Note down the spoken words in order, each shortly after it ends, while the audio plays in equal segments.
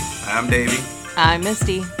I'm Davey. I'm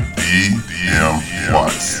Misty. DM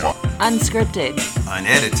Watts. Unscripted.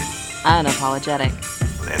 Unedited. Unapologetic.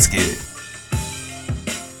 Let's get it.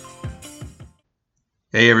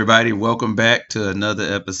 Hey everybody, welcome back to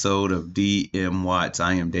another episode of DM Watts.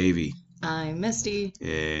 I am Davey. I'm Misty.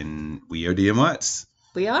 And we are DM Watts.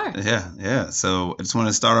 We are. Yeah. So I just want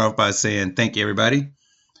to start off by saying thank you everybody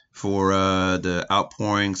for the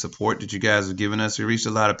outpouring support that you guys have given us. We reached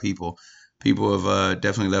a lot of people. People have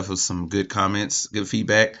definitely left us some good comments, good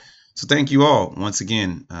feedback. So thank you all once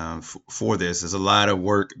again for this. There's a lot of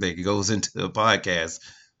work that goes into the podcast,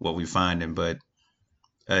 what we're finding, but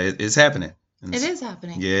it's happening. It is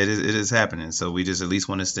happening. Yeah, it is happening. So we just at least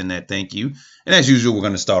want to send that thank you. And as usual, we're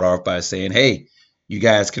going to start off by saying, hey, you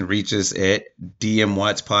guys can reach us at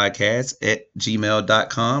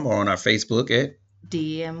dmwattspodcast@gmail.com or on our Facebook at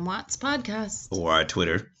DM Watts Podcast. or our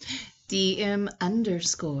Twitter.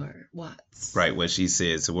 DM_Watts. Right, what she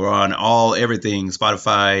said. So we're on everything,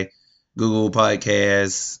 Spotify, Google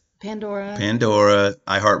Podcasts, Pandora,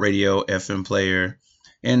 iHeartRadio, FM Player,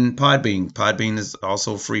 and Podbean. Podbean is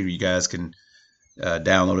also free. You guys can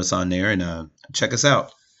download us on there and check us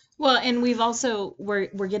out. Well, and we've also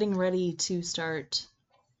we're getting ready to start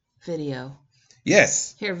video.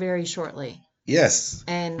 Yes. Here very shortly. Yes.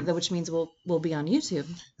 And which means we'll be on YouTube.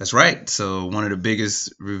 That's right. So one of the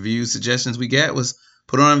biggest review suggestions we got was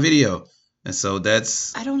put on video. And so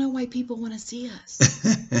that's... I don't know why people want to see us.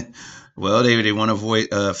 Well, they want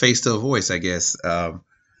a face to a voice, I guess. So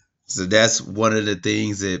that's one of the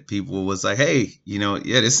things that people was like, hey,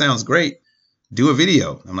 this sounds great. Do a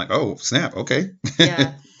video. I'm like, oh, snap. Okay.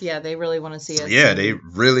 Yeah, they really want to see us. Yeah, they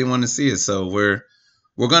really want to see us. So we're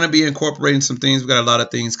going to be incorporating some things. We got a lot of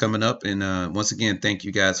things coming up. And once again, thank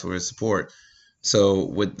you guys for your support.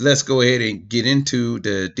 So let's go ahead and get into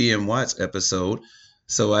the DM Watts episode.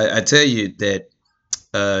 So I tell you that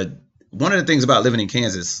one of the things about living in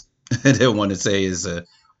Kansas that I want to say is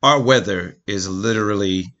our weather is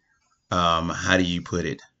literally, how do you put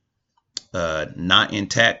it? Not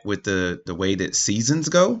intact with the way that seasons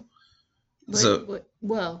go.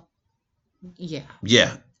 Well, yeah.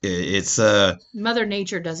 Yeah. It's Mother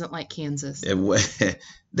Nature doesn't like Kansas. It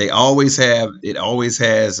always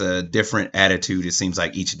has a different attitude. It seems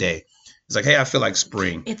like each day. It's like, hey, I feel like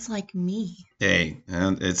spring. It's like me. Hey,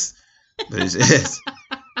 it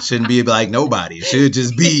shouldn't be like nobody. It should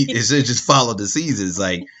just follow the seasons.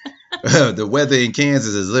 Like the weather in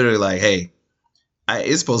Kansas is literally like, hey,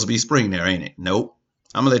 it's supposed to be spring there, ain't it? Nope.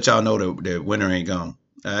 I'm gonna let y'all know the winter ain't gone.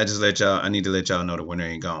 I need to let y'all know the winter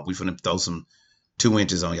ain't gone. We finna throw some 2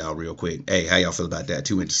 inches on y'all real quick. Hey, how y'all feel about that?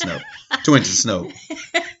 2 inches snow. 2 inches snow.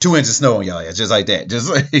 2 inches snow on y'all. Yeah, just like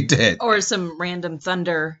that. Or some random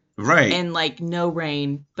thunder. Right. And like no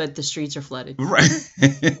rain, but the streets are flooded. Right.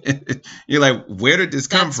 You're like, where did this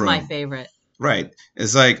come from? That's my favorite. Right.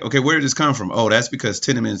 It's like, okay, where did this come from? Oh, that's because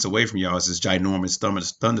 10 minutes away from y'all is this ginormous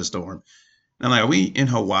thunderstorm. And I'm like, are we in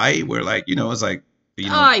Hawaii? Where like, it's like,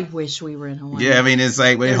 I wish we were in Hawaii. Yeah, I mean, it's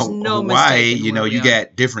like in Hawaii, you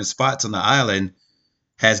got different spots on the island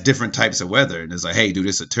has different types of weather. And it's like, hey, dude,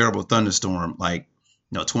 it's a terrible thunderstorm, like,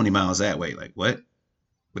 20 miles that way. Like, what?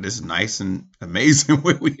 But this is nice and amazing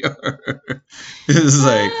where we are. It's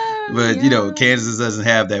like, but, Kansas doesn't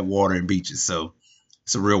have that water and beaches. So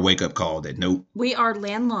it's a real wake up call that nope. We are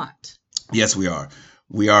landlocked. Yes, we are.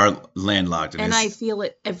 We are landlocked. And I feel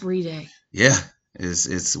it every day. Yeah,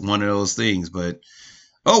 it's one of those things. But,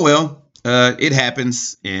 oh, well, it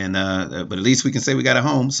happens. And but at least we can say we got a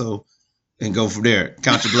home. So. And go from there.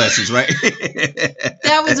 Count your blessings, right?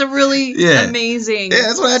 That was a really amazing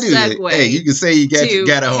that's what I do. segue. Hey, you can say you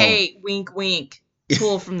got a home. Hey, wink, wink.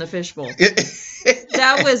 Pull from the fishbowl.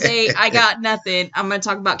 That was I got nothing. I'm going to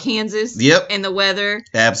talk about Kansas and the weather.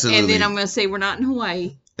 Absolutely. And then I'm going to say we're not in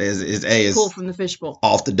Hawaii. It's pull from the fishbowl.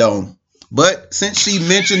 Off the dome. But since she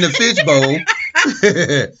mentioned the fishbowl,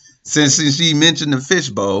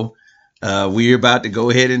 we're about to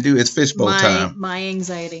go ahead and do it's fishbowl time. My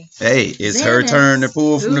anxiety. Hey, it's Xanax. her turn to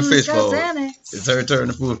pull from the fishbowl. Xanax? It's her turn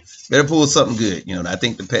to pull. Better pull something good. I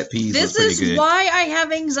think the pet peeves was pretty good. This is why I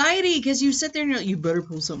have anxiety, because you sit there and you're like, you better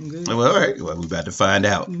pull something good. Well, all right. Well, we're about to find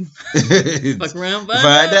out. Fuck around,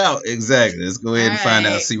 find out. Exactly. Let's go ahead and find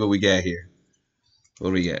out. See what we got here. What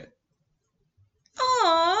do we got?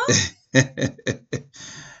 Aww.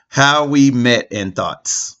 How we met and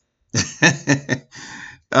thoughts.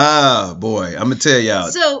 Oh boy, I'm gonna tell y'all.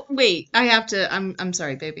 So wait, I have to. I'm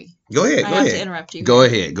sorry, baby. Go ahead. I have to interrupt you. Go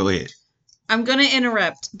ahead. I'm gonna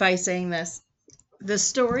interrupt by saying this. The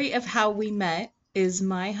story of how we met is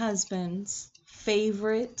my husband's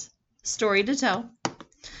favorite story to tell,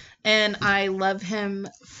 and I love him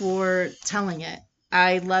for telling it.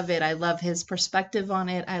 I love it. I love his perspective on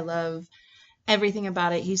it. I love everything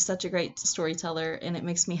about it. He's such a great storyteller, and it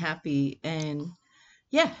makes me happy. And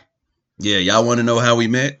yeah. Yeah, y'all want to know how we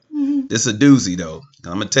met? This a doozy though.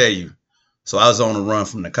 I'm gonna tell you. So I was on a run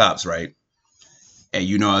from the cops, right? And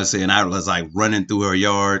you know what I'm saying? I was like running through her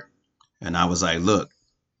yard, and I was like, "Look,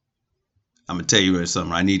 I'm gonna tell you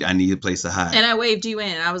something. I need a place to hide." And I waved you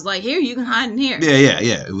in. I was like, "Here, you can hide in here."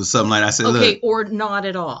 Yeah. It was something like I said. Okay, Look. or not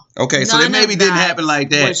at all. Okay, so None that maybe of didn't that happen like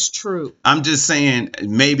that. Was true. I'm just saying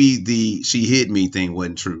maybe the she hid me thing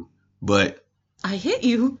wasn't true, but I hit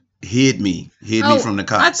you. hid me from the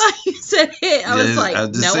cops. I thought you said hit. I was like,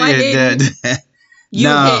 no, I saying didn't. You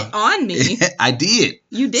hit on me. I did.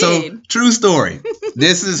 You did. So, true story.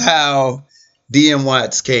 This is how DM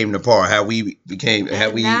Watts came to par. How we became.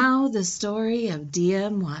 Now the story of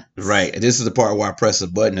DM Watts. Right. This is the part where I press a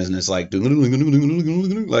button and it's like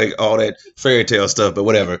like all that fairy tale stuff, but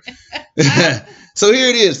whatever. So here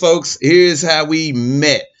it is, folks. Here's how we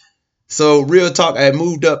met. So real talk. I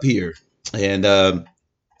moved up here, and it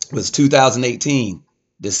was 2018,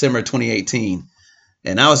 December 2018.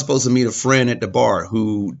 And I was supposed to meet a friend at the bar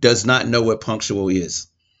who does not know what punctual is.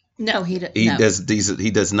 No, he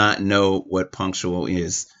does not know what punctual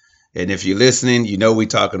is. And if you're listening, you know we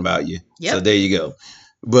talking about you. Yep. So there you go.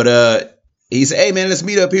 But he said, "Hey man, let's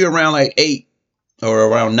meet up here around like 8 or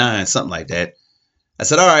around 9, something like that." I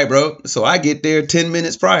said, "All right, bro." So I get there 10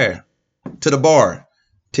 minutes prior to the bar.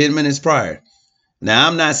 10 minutes prior. Now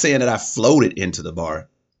I'm not saying that I floated into the bar.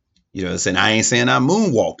 You know what I'm saying? I ain't saying I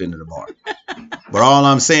moonwalked into the bar. But all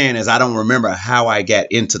I'm saying is I don't remember how I got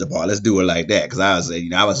into the bar. Let's do it like that. Because I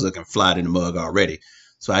was looking fly in the mug already.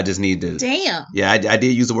 So I just need to. Damn. Yeah, I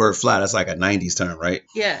did use the word fly. That's like a 90s term, right?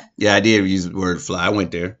 Yeah. Yeah, I did use the word fly. I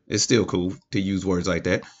went there. It's still cool to use words like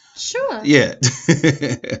that. Sure. Yeah.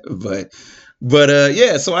 but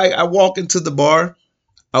yeah, so I walk into the bar.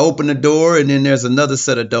 I open the door, and then there's another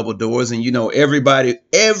set of double doors, and you know everybody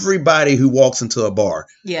who walks into a bar.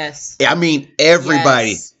 Yes. I mean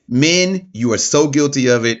everybody. Yes. Men, you are so guilty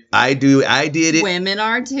of it. I did it. Women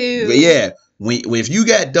are too. But yeah, if you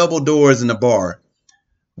got double doors in the bar,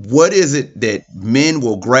 what is it that men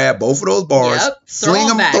will grab both of those bars, throw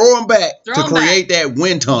them back to create that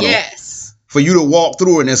wind tunnel? Yes. For you to walk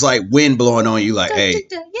through and it's like wind blowing on you, like, hey,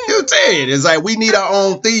 you're saying it's like we need our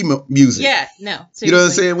own theme music. Yeah, no. Seriously. You know what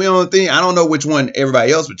I'm saying? We own theme. I don't know which one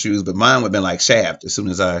everybody else would choose, but mine would have been like Shaft as soon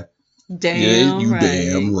as I.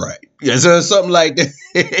 Damn right. Yeah, so something like that.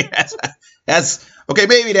 that's okay.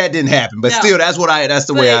 Maybe that didn't happen, but still, that's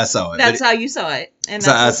the way I saw it. That's how you saw it, and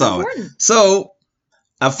that's how I saw it. So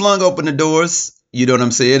I flung open the doors. You know what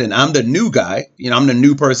I'm saying? And I'm the new guy. You know, I'm the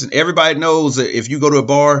new person. Everybody knows that if you go to a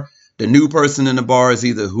bar, the new person in the bar is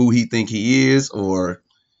either who he think he is, or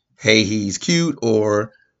hey, he's cute,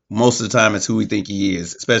 or most of the time it's who he think he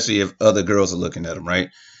is, especially if other girls are looking at him, right?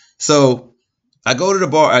 So I go to the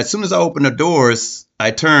bar. As soon as I open the doors, I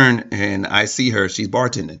turn and I see her. She's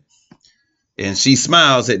bartending. And she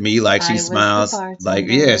smiles at me like she smiles like,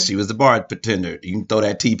 yeah, she was the bartender. You can throw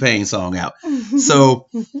that T-Pain song out. So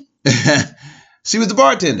she was the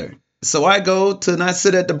bartender. So I go and I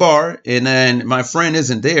sit at the bar, and then my friend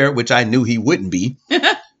isn't there, which I knew he wouldn't be.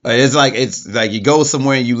 It's like you go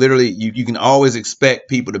somewhere and you literally, you can always expect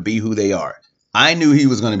people to be who they are. I knew he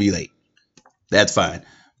was going to be late. That's fine.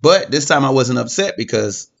 But this time I wasn't upset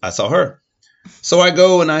because I saw her. So I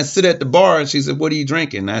go and I sit at the bar, and she said, "What are you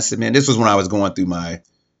drinking?" And I said, "Man, this was when I was going through my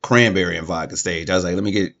cranberry and vodka stage." I was like, "Let me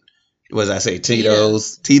get, what did I say?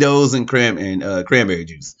 Tito's and cranberry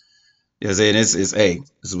juice." You know what I'm saying?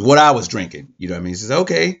 This is what I was drinking. You know what I mean? She said,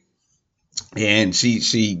 "Okay." And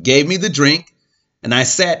she gave me the drink, and I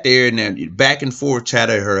sat there and then back and forth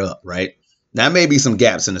chatted her up, right? Now, may be some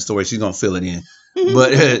gaps in the story. She's going to fill it in.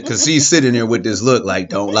 But because she's sitting there with this look like,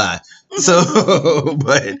 don't lie. So,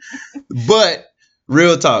 but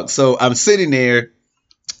real talk. So I'm sitting there,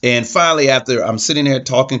 and finally after I'm sitting there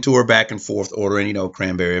talking to her back and forth, ordering, you know,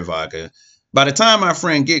 cranberry and vodka. By the time my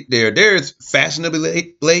friend get there, there's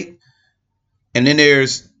fashionably late. And then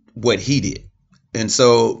there's what he did. And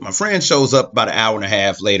so my friend shows up about an hour and a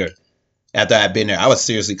half later after I'd been there. I was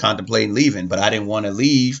seriously contemplating leaving, but I didn't want to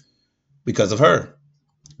leave because of her.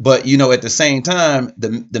 But, you know, at the same time,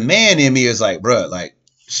 the man in me is like, bruh, like,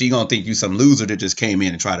 she gonna think you some loser that just came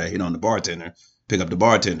in and try to hit on the bartender, pick up the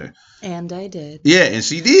bartender. And I did. Yeah, and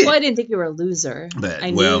she did. Well, I didn't think you were a loser. But, I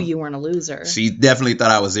knew you weren't a loser. She definitely thought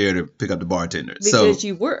I was there to pick up the bartender. Because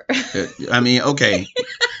you were. I mean, okay.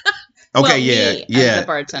 Okay, well, yeah. As the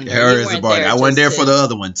bartender. Her as the bartender. I wasn't there for the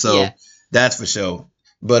other one, so that's for sure.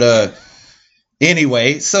 But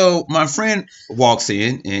anyway, so my friend walks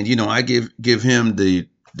in, and you know, I give him the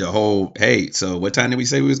the whole, hey, so what time did we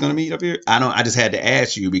say we was gonna meet up here? I just had to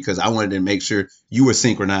ask you because I wanted to make sure you were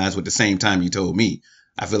synchronized with the same time you told me.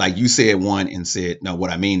 I feel like you said one and said, no,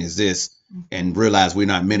 what I mean is this, and realized we're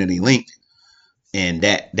not mentally linked. And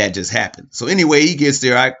that just happened. So anyway, he gets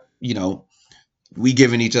there. We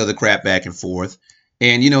giving each other crap back and forth.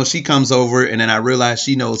 And she comes over and then I realize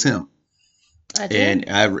she knows him. I did.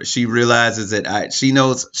 And she realizes that I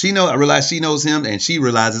realize she knows him and she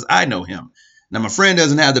realizes I know him. Now my friend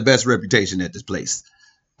doesn't have the best reputation at this place,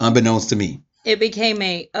 unbeknownst to me. It became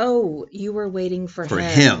you were waiting for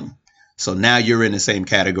him. So now you're in the same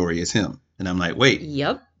category as him. And I'm like, wait.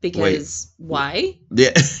 Yep. Because why?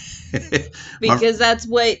 Yeah. Because that's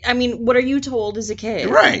what are you told as a kid?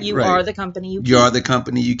 Right. You are the company you keep. You are the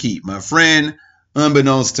company you keep. My friend,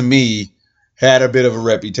 unbeknownst to me, had a bit of a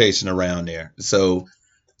reputation around there. So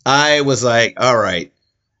I was like, all right.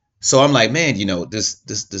 So I'm like, man,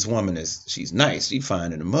 this woman she's nice. She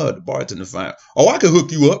fine in the mud. The bartender fine. Oh, I could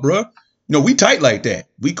hook you up, bro. We tight like that.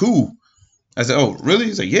 We cool. I said, oh, really?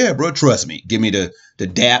 He's like, yeah, bro, trust me. Give me the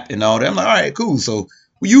dap and all that. I'm like, all right, cool. So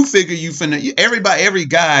you figure you finna, every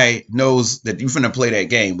guy knows that you finna play that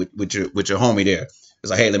game with your homie there.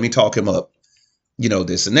 It's like, hey, let me talk him up,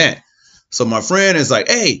 this and that. So my friend is like,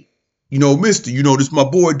 hey, mister, this is my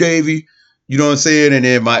boy Davey. You know what I'm saying? And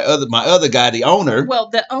then my other guy, the owner. Well,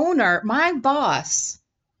 the owner, my boss,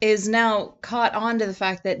 is now caught on to the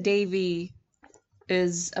fact that Davey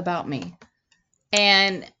is about me.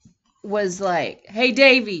 And was like, hey,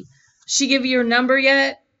 Davey, she give you your number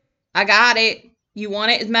yet? I got it. You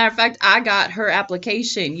want it? As a matter of fact, I got her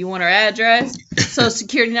application. You want her address? Social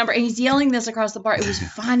security number? And he's yelling this across the bar. It was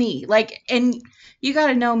funny. And you got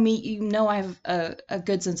to know me. I have a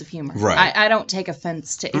good sense of humor. Right. I don't take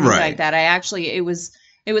offense to anything like that.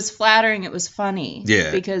 It was flattering. It was funny.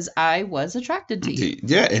 Yeah. Because I was attracted to you.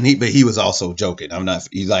 Yeah. But he was also joking. I'm not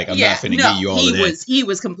finna give you all of that. He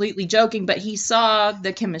was completely joking, but he saw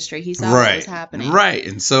the chemistry. He saw what was happening. Right.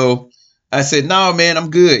 And so I said, no, man, I'm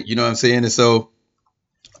good. You know what I'm saying? And so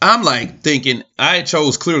I'm like thinking I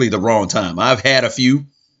chose clearly the wrong time. I've had a few,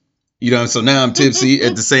 so now I'm tipsy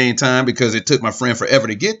at the same time because it took my friend forever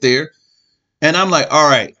to get there. And I'm like, all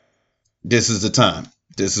right, this is the time.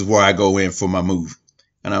 This is where I go in for my move.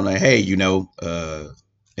 And I'm like, hey, and I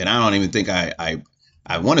don't even think I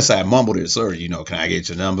want to say I mumbled it, sir. Can I get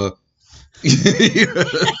your number? Can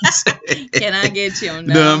I get your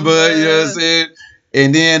number? You know what I'm saying?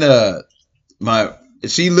 And then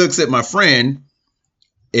she looks at my friend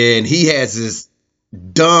and he has this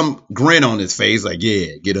dumb grin on his face, like,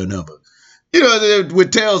 yeah, get her number.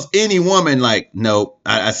 Which tells any woman, like, no,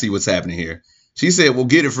 I see what's happening here. She said, well,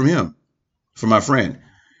 get it from him, from my friend.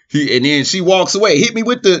 And then she walks away. Hit me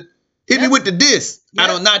with the diss. Yep. I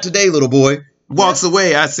don't, not today, little boy. Walks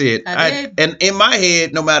away. I said, and in my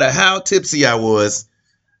head, no matter how tipsy I was,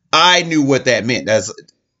 I knew what that meant.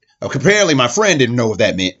 Apparently my friend didn't know what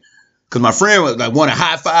that meant. Because my friend was like, want to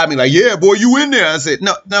high five me, like, yeah, boy, you in there. I said,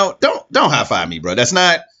 no, don't high five me, bro. That's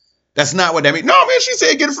not what that means. No, man, she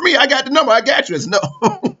said, get it for me. I got the number. I got you. It's no.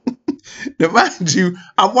 Now, mind you,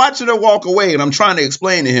 I'm watching her walk away and I'm trying to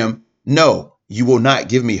explain to him, no, you will not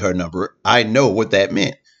give me her number. I know what that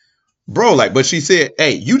meant. Bro, but she said,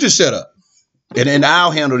 hey, you just shut up and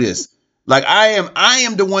I'll handle this. Like, I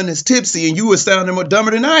am the one that's tipsy and you are sounding more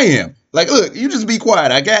dumber than I am. Like, look, you just be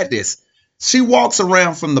quiet. I got this. She walks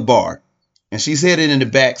around from the bar and she's headed in the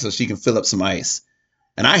back so she can fill up some ice.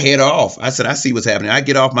 And I head her off. I said, I see what's happening. I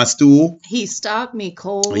get off my stool. He stopped me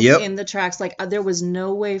cold in the tracks. Like, there was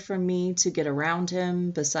no way for me to get around him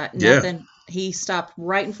beside nothing. He stopped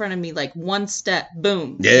right in front of me, like one step,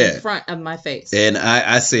 boom, in front of my face. And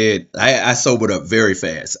I said, I sobered up very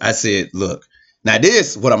fast. I said, look, now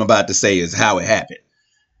this, what I'm about to say is how it happened.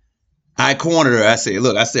 I cornered her. I said,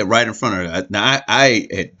 look, I said right in front of her. Now, I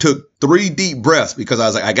had took 3 deep breaths because I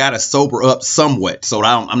was like, I got to sober up somewhat so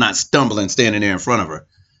I'm not stumbling standing there in front of her.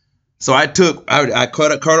 So I cut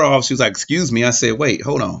her off. She was like, excuse me. I said, wait,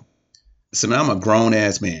 hold on. I said, man, I'm a grown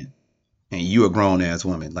ass man and you a grown ass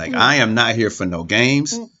woman. Like, I am not here for no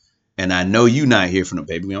games. And I know you not here for no,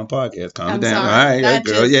 baby. We on podcast. Calm down. Sorry. All right, that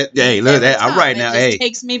girl. Yeah. Hey, look, that. All right now. Hey,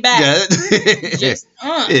 takes me back. Yeah.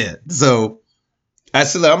 Yeah. So I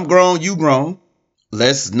said, look, I'm grown. You grown.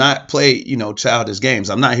 Let's not play, childish games.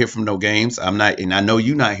 I'm not here from no games. I'm not, and I know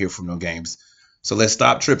you not here from no games. So let's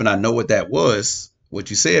stop tripping. I know what that was. What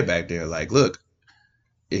you said back there. Like, look,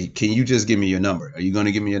 can you just give me your number? Are you going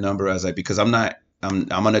to give me your number? I was like, because I'm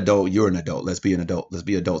an adult. You're an adult. Let's be an adult. Let's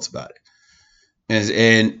be adults about it.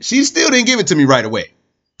 And she still didn't give it to me right away.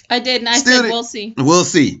 I did, and I said, we'll see. We'll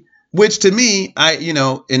see. Which to me,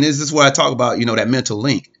 and this is where I talk about, that mental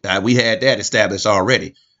link. We had that established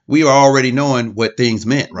already. We were already knowing what things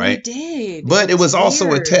meant, right? We did. But it was also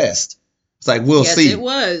a weird. test. It's like, we'll Yes, see. it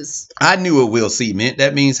was. I knew what we'll see meant.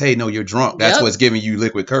 That means, hey, no, you're drunk. That's Yep. what's giving you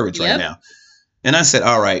liquid courage right Yep. now. And I said,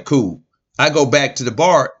 all right, cool. I go back to the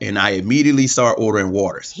bar and I immediately start ordering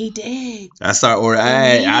waters. He did. I start ordering.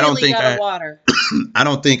 I don't think got a water. I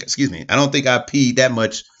don't think I peed that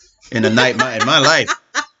much in a night in my life.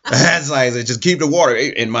 That's like, just keep the water.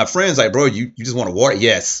 And my friend's like, bro, you just want a water?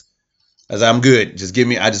 Yes. I said, I'm good. Just give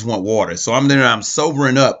me, I just want water. So I'm there, I'm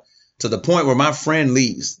sobering up to the point where my friend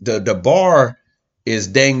leaves. The bar is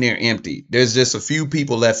dang near empty. There's just a few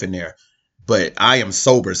people left in there, but I am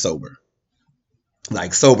sober.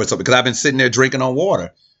 Like sober, because I've been sitting there drinking on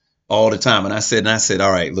water all the time. And I said,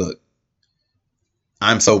 all right, look,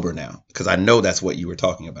 I'm sober now, because I know that's what you were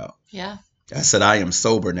talking about. Yeah. I said, I am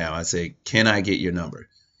sober now. I said, can I get your number?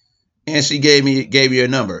 And she gave me her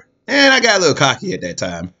number. And I got a little cocky at that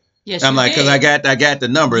time. Yes, I'm like, because I got the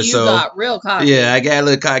number. You so got real cocky. yeah, I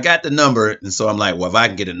got the number. And so I'm like, well, if I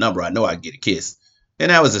can get a number, I know I can get a kiss.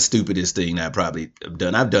 And that was the stupidest thing that I probably have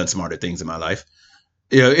done. I've done smarter things in my life.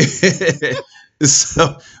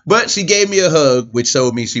 So, but she gave me a hug, which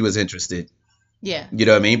showed me she was interested. Yeah. You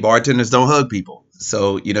know what I mean? Bartenders don't hug people.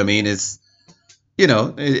 So, you know what I mean? It's,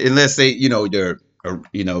 unless they, they're,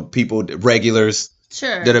 people, regulars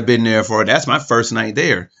Sure. that have been there that's my first night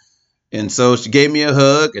there. And so she gave me a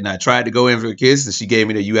hug and I tried to go in for a kiss and she gave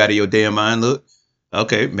me the you out of your damn mind look.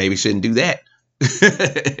 Okay, maybe shouldn't do that.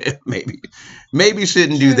 maybe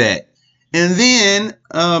shouldn't do that. And then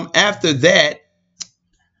after that,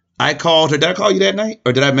 I called her. Did I call you that night?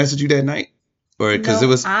 Or did I message you that night? Or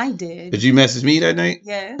because I did. Did you message me that night?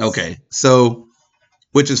 Yes. Okay. So,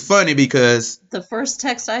 which is funny because The first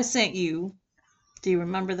text I sent you, do you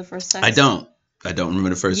remember the first text? I don't remember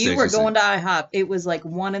the first text. You were going to IHOP. It was like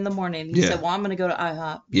 1 a.m. You Yeah. said, well, I'm going to go to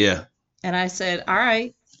IHOP. Yeah. And I said, all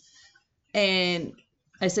right. And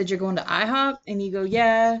I said, you're going to IHOP? And you go,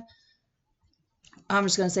 yeah. I'm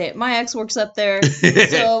just going to say it. My ex works up there.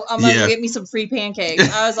 So I'm going to get me some free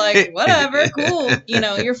pancakes. I was like, whatever, cool.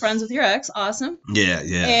 You're friends with your ex. Awesome. Yeah.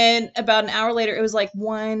 And about an hour later, it was like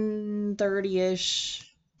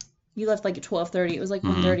 1:30-ish. You left like at 12:30. It was like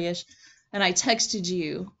 1:30-ish. And I texted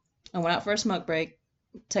you. I went out for a smoke break.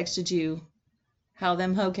 Texted you, how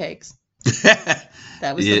them hoe cakes.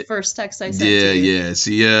 That was the first text I sent to you. Yeah.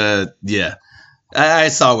 She, I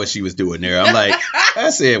saw what she was doing there. I'm like, I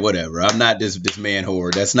said, whatever. I'm not this man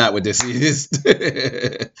whore. That's not what this is.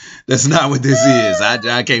 That's not what this is.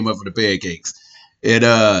 I came up for the pancakes. And,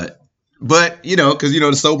 but, because,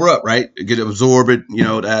 to sober up, right? Get absorb it,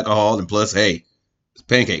 the alcohol. And plus, hey, it's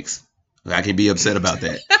pancakes. I can be upset about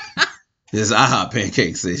that. It's IHOP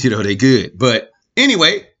pancakes. They good. But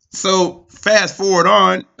anyway, so fast forward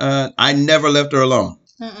on, I never left her alone.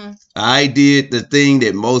 Mm-mm. I did the thing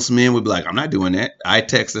that most men would be like, I'm not doing that. I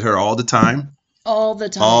texted her all the time. All the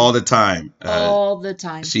time. All the time. All the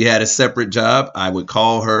time. She had a separate job. I would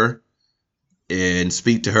call her and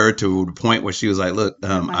speak to her to the point where she was like, look,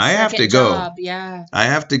 I have to go. Job, yeah. I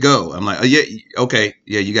have to go. I'm like, oh, yeah, okay.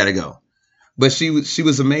 Yeah, you got to go. But she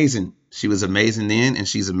was amazing. She was amazing then, and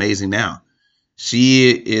she's amazing now.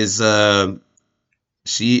 She is I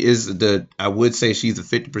would say she's the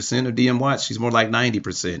 50% of DM Watts. She's more like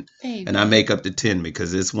 90%. Baby. And I make up the 10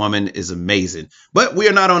 because this woman is amazing. But we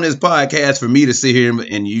are not on this podcast for me to sit here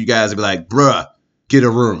and you guys be like, bruh, get a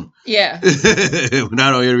room. Yeah. We're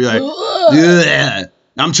not on here to be like, yeah,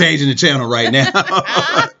 I'm changing the channel right now.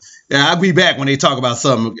 Yeah, I'll be back when they talk about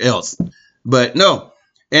something else. But no.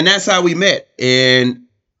 And that's how we met. And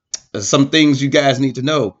some things you guys need to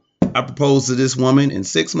know. I proposed to this woman in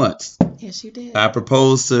 6 months. Yes, you did. I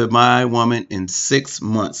proposed to my woman in 6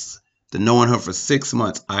 months. To knowing her for 6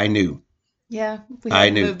 months, I knew. Yeah, we I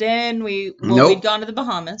had knew. moved in. We'd gone to the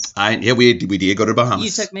Bahamas. We did go to the Bahamas.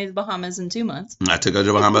 You took me to the Bahamas in 2 months. I took her to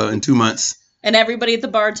the Bahamas in 2 months. And everybody at the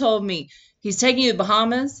bar told me, he's taking you to the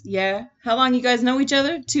Bahamas? Yeah. How long you guys know each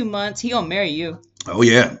other? 2 months. He gonna marry you. Oh,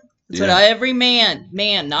 yeah. That's what every man,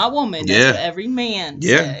 not woman, that's what every man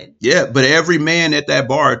said. Yeah, but every man at that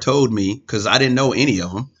bar told me, because I didn't know any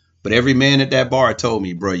of them, but every man at that bar told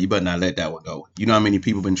me, bro, you better not let that one go. You know how many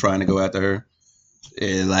people been trying to go after her?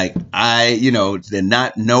 And like, did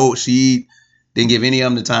not know, she didn't give any of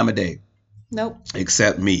them the time of day. Nope.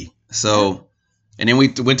 Except me. So, and then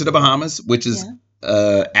we went to the Bahamas, which is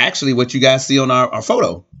actually what you guys see on our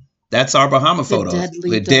photo. That's our Bahama photo.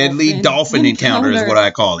 The deadly dolphin encounter is what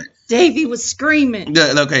I call it. Davey was screaming.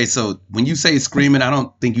 Okay, so when you say screaming, I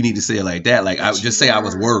don't think you need to say it like that. Like, I would just say I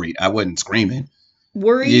was worried. I wasn't screaming.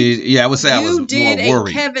 worried. Yeah, I would say I was You did more a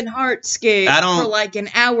worried. Kevin Hart skit I don't- for like an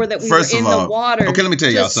hour that we First were of in all- the water. okay, let me tell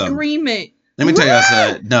y'all just something. Screaming. Let me tell y'all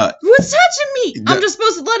something. No, What's touching me? No. I'm just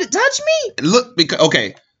supposed to let it touch me? look, because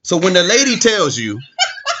okay. So when the lady tells you,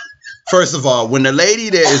 first of all, when the lady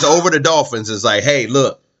that is over the dolphins is like, "Hey,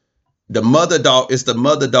 look, it's the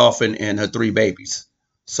mother dolphin and her 3 babies.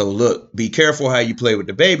 So look, be careful how you play with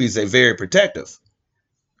the babies. They're very protective."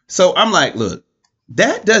 So I'm like, look,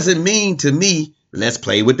 that doesn't mean to me, let's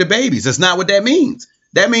play with the babies. That's not what that means.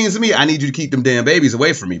 That means to me, I need you to keep them damn babies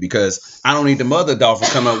away from me because I don't need the mother dolphin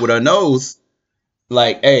come up with her nose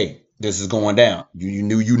like, hey, this is going down. You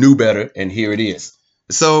knew better, and here it is.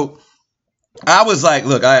 So I was like,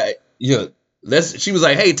 look, she was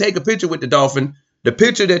like, hey, take a picture with the dolphin. The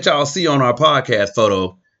picture that y'all see on our podcast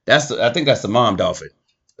photo, I think that's the mom dolphin.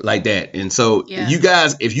 Like that. And so you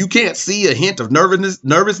guys, if you can't see a hint of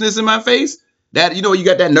nervousness in my face, that you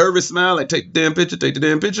got that nervous smile, like take the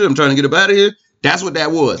damn picture. I'm trying to get up out of here. That's what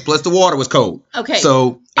that was. Plus the water was cold. Okay.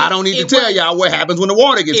 So I don't need to tell y'all what happens when the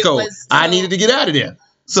water gets cold. I needed to get out of there.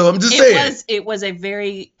 So I'm just saying. It was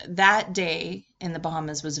that day in the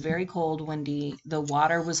Bahamas was very cold, windy. The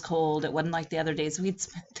water was cold. It wasn't like the other days we'd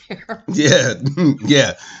spent there. Yeah.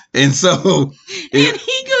 And so. And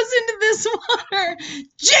he goes into this water.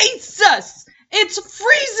 Jesus! It's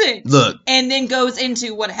freezing. Look. And then goes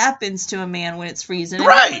into what happens to a man when it's freezing. And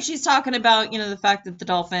right. when she's talking about, the fact that the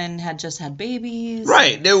dolphin had just had babies.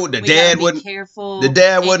 Right. The dad wasn't. Careful. The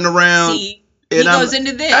dad wasn't around. See, he goes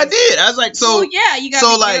into this. I did. I was like, so. Well, yeah, you got to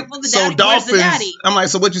be careful. So dolphins. I'm like,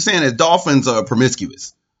 so what you're saying is dolphins are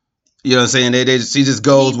promiscuous. You know what I'm saying? She just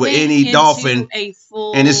goes with any dolphin,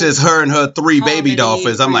 and it's just her and her 3 baby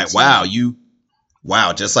dolphins. I'm like, wow,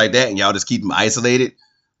 just like that, and y'all just keep them isolated.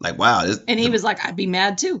 Like, wow. And he was like, I'd be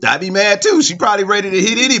mad too. I'd be mad too. She probably ready to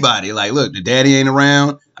hit anybody. Like, look, the daddy ain't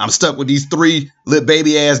around. I'm stuck with these 3 little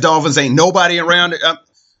baby ass dolphins. Ain't nobody around.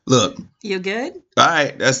 Look. You good? All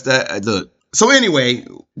right. That's that. Look. So anyway,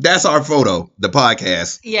 that's our photo, the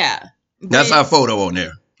podcast. Yeah. That's our photo on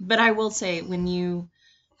there. But I will say, when you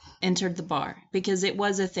entered the bar, because it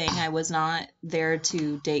was a thing, I was not there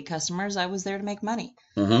to date customers. I was there to make money.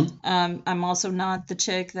 Mm-hmm. I'm also not the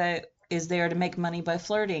chick that is there to make money by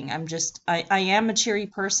flirting. I am a cheery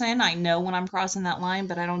person. I know when I'm crossing that line,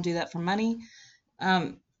 but I don't do that for money.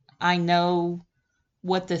 I know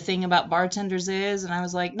what the thing about bartenders is, and I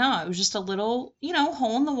was like, no, it was just a little,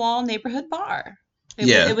 hole in the wall neighborhood bar.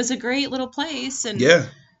 It was a great little place, and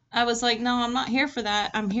I was like, no, I'm not here for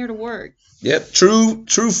that. I'm here to work. Yep,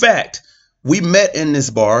 true fact. We met in this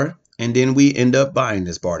bar, and then we end up buying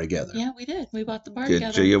this bar together. Yeah, we did. We bought the bar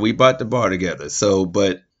together. Yeah, we bought the bar together. So,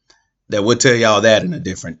 but that we'll tell y'all that in a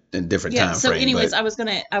different time frame. So anyways, I was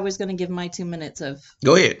gonna give my 2 minutes of.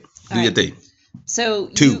 Go ahead, do your thing. So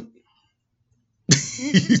 2.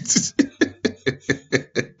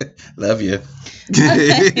 Love you.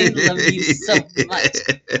 I love you so much.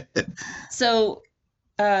 So,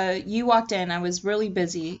 you walked in. I was really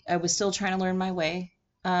busy. I was still trying to learn my way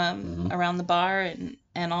around the bar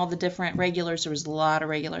and all the different regulars. There was a lot of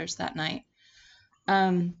regulars that night.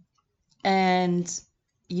 And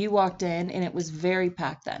you walked in, and it was very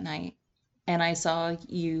packed that night. And I saw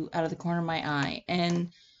you out of the corner of my eye,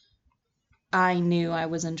 and I knew I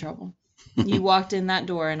was in trouble. You walked in that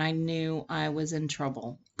door, and I knew I was in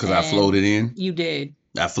trouble. Because I floated in? You did.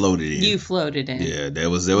 I floated in. You floated in. Yeah, there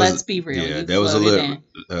was. Let's be real. Yeah, there was a little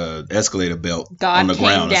escalator belt on the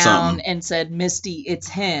ground or something. God came down and said, Misty, it's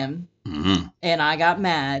him. Mm-hmm. And I got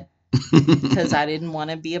mad because I didn't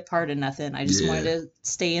want to be a part of nothing. I just wanted to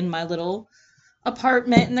stay in my little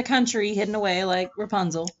apartment in the country, hidden away like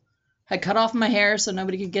Rapunzel. I cut off my hair so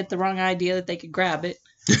nobody could get the wrong idea that they could grab it.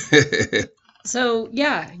 So,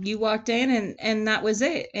 yeah, you walked in and that was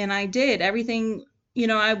it. And I did everything.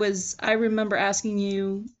 I remember asking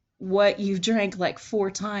you what you drank like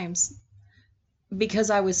 4 times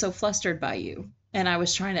because I was so flustered by you and I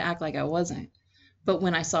was trying to act like I wasn't. But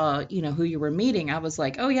when I saw, who you were meeting, I was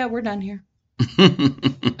like, oh yeah, we're done here.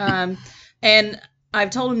 And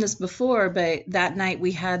I've told him this before, but that night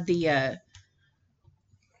we had the,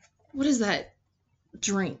 what is that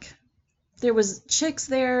drink? There was chicks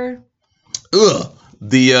there.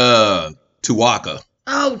 The Tuaca.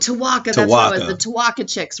 Oh, Tuaca. That's what it was. The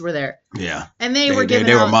Tuaca chicks were there. Yeah. And they were giving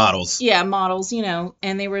They out, were models. Yeah, models,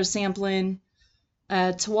 and they were sampling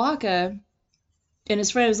Tuaca. And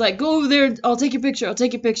his friend was like, go over there. I'll take your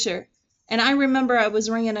picture. And I remember I was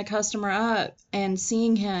ringing a customer up and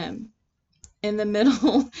seeing him in the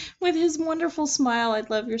middle with his wonderful smile. I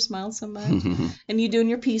love your smile so much. And you doing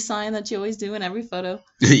your peace sign that you always do in every photo.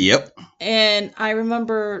 Yep. And I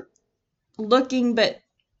remember looking, but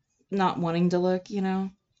not wanting to look,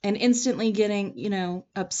 and instantly getting,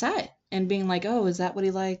 upset and being like, oh, is that what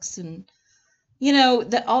he likes? And,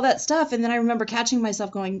 that all that stuff. And then I remember catching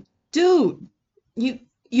myself going, dude,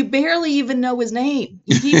 you barely even know his name.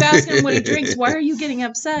 You keep asking him what he drinks. Why are you getting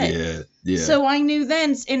upset? Yeah, yeah. So I knew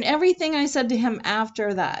then, and everything I said to him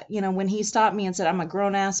after that, when he stopped me and said, I'm a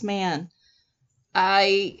grown ass man,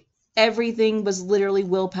 everything was literally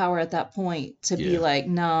willpower at that point to be like,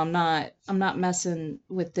 no, I'm not messing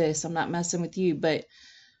with this. I'm not messing with you. But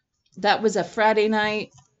that was a Friday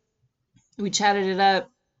night. We chatted it up.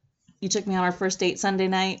 You took me on our first date Sunday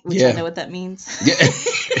night, which I know what that means. Yeah.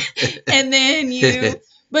 And then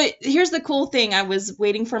but here's the cool thing. I was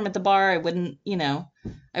waiting for him at the bar. I wouldn't,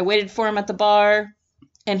 I waited for him at the bar,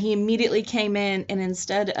 and he immediately came in, and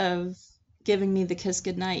instead of giving me the kiss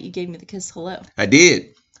goodnight, you gave me the kiss hello. I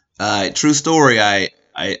did. True story. I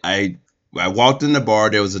walked in the bar.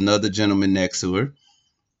 There was another gentleman next to her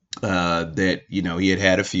that, he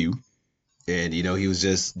had a few, and, he was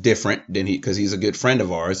just different than because he's a good friend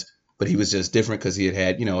of ours, but he was just different because he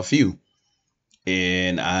had, a few.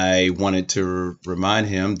 And I wanted to remind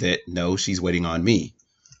him that, no, she's waiting on me.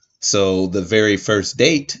 So the very first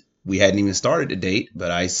date, we hadn't even started the date, but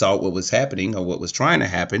I saw what was happening or what was trying to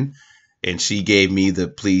happen. And she gave me the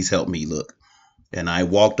please help me look. And I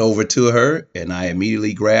walked over to her and I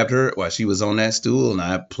immediately grabbed her while she was on that stool and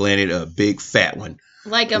I planted a big fat one.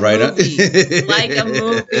 Like a movie. Like a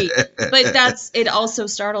movie. But it also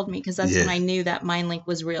startled me because that's when I knew that mind link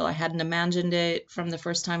was real. I hadn't imagined it from the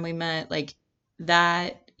first time we met. Like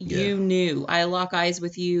that you knew. I lock eyes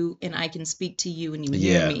with you and I can speak to you and you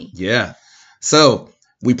hear me. Yeah. So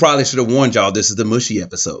we probably should have warned y'all this is the mushy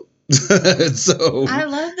episode. So I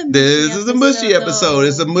love the mushy this is a mushy episode.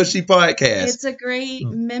 It's a mushy podcast. It's a great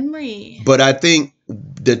memory. But I think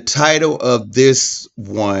the title of this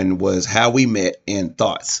one was How We Met and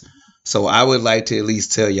Thoughts. So I would like to at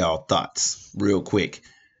least tell y'all thoughts real quick.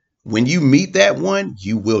 When you meet that one,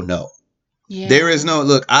 you will know. Yeah. There is no,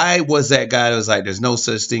 look, I was that guy that was like, there's no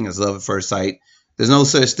such thing as love at first sight. There's no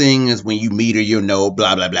such thing as when you meet her, you'll know,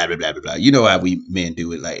 blah, blah, blah, blah, blah, blah, blah. You know how we men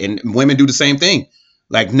do it. Like, and women do the same thing.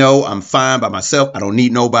 Like, no, I'm fine by myself. I don't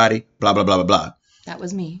need nobody, blah, blah, blah, blah, blah. That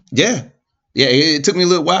was me. Yeah. Yeah, it took me a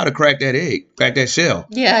little while to crack that egg, crack that shell.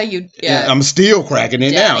 Yeah, I'm still cracking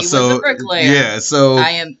it now. So was a bricklayer. Yeah, so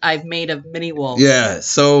I've made of many walls. Yeah,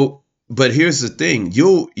 so but here's the thing.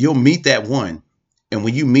 You'll meet that one. And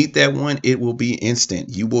when you meet that one, it will be instant.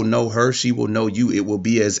 You will know her, she will know you. It will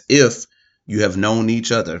be as if you have known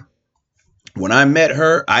each other. When I met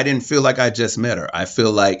her, I didn't feel like I just met her. I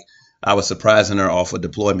feel like I was surprising her off a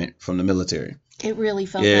deployment from the military. It really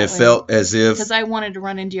felt that way. It felt as if... Because I wanted to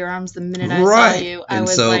run into your arms the minute I saw you. I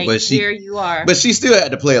was here you are. But she still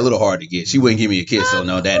had to play a little hard to get. She wouldn't give me a kiss, so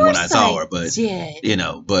no, that when I saw her. But,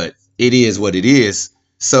 but it is what it is.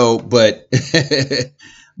 So, but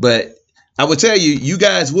I would tell you, you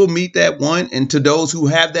guys will meet that one. And to those who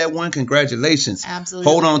have that one, congratulations.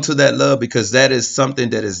 Absolutely. Hold on to that love because that is something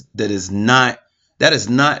that is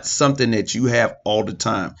not something that you have all the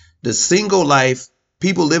time. The single life,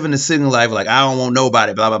 people living a single life like, I don't want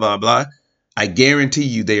nobody, blah, blah, blah, blah. I guarantee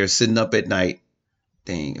you they are sitting up at night.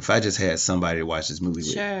 Dang, if I just had somebody to watch this movie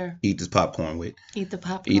with, eat this popcorn with. Eat the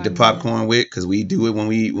popcorn with, because we do it when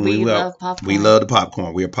we love popcorn. We love the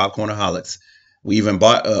popcorn. We are popcornaholics. We even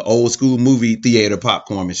bought an old school movie theater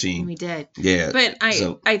popcorn machine. We did. Yeah. But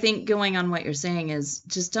I think going on what you're saying is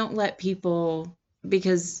just don't let people,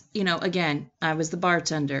 because, again, I was the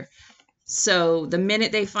bartender. So the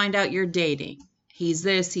minute they find out you're dating, he's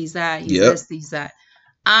this, he's that, he's this, he's that.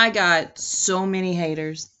 I got so many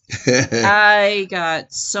haters. I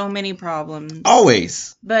got so many problems.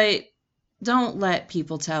 Always. But don't let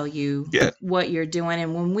people tell you what you're doing.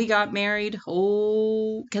 And when we got married,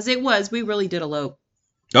 because we really did elope.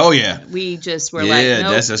 Oh, yeah. We just were like,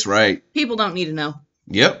 nope, that's right. People don't need to know.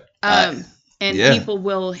 Yep. And people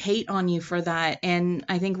will hate on you for that. And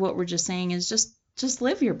I think what we're just saying is just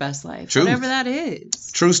live your best life, Truth. Whatever that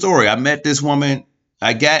is. True story. I met this woman.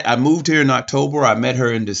 I moved here in October. I met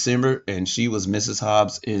her in December, and she was Mrs.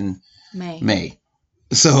 Hobbs in May.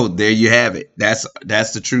 So there you have it. That's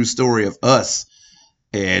the true story of us.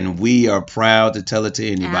 And we are proud to tell it to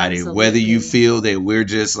anybody. Absolutely. Whether you feel that we're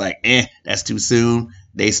just like, that's too soon.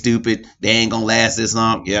 They stupid. They ain't going to last this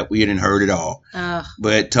long. Yep, we didn't heard it all.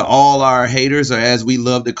 But to all our haters, or as we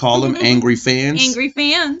love to call them, angry fans. Angry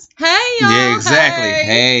fans. Hey, y'all. Yeah, exactly.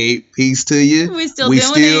 Hey, peace to you. We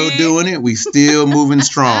still doing it. We still moving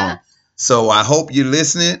strong. So I hope you're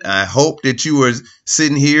listening. I hope that you are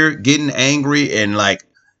sitting here getting angry and like,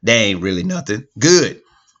 they ain't really nothing. Good.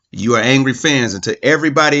 You are angry fans. And to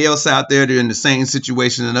everybody else out there that are in the same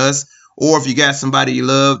situation as us, or if you got somebody you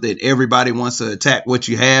love that everybody wants to attack what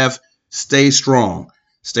you have, stay strong.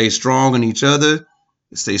 Stay strong in each other.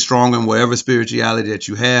 Stay strong in whatever spirituality that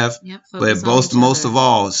you have. Yep, But most of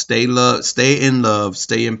all, stay in love,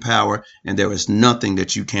 stay in power, and there is nothing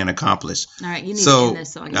that you can't accomplish. All right, you need to end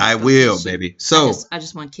this so I will, baby. So I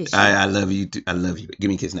just want to kiss you. I love you. I love you. Give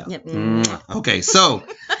me a kiss now. Yep. Okay, so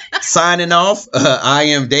signing off. I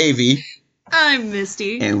am Davey. I'm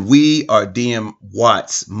Misty. And we are DM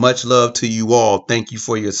Watts. Much love to you all. Thank you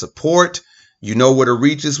for your support. You know where to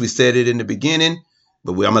reach us. We said it in the beginning,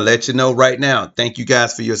 but I'm going to let you know right now. Thank you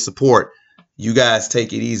guys for your support. You guys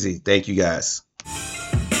take it easy. Thank you guys.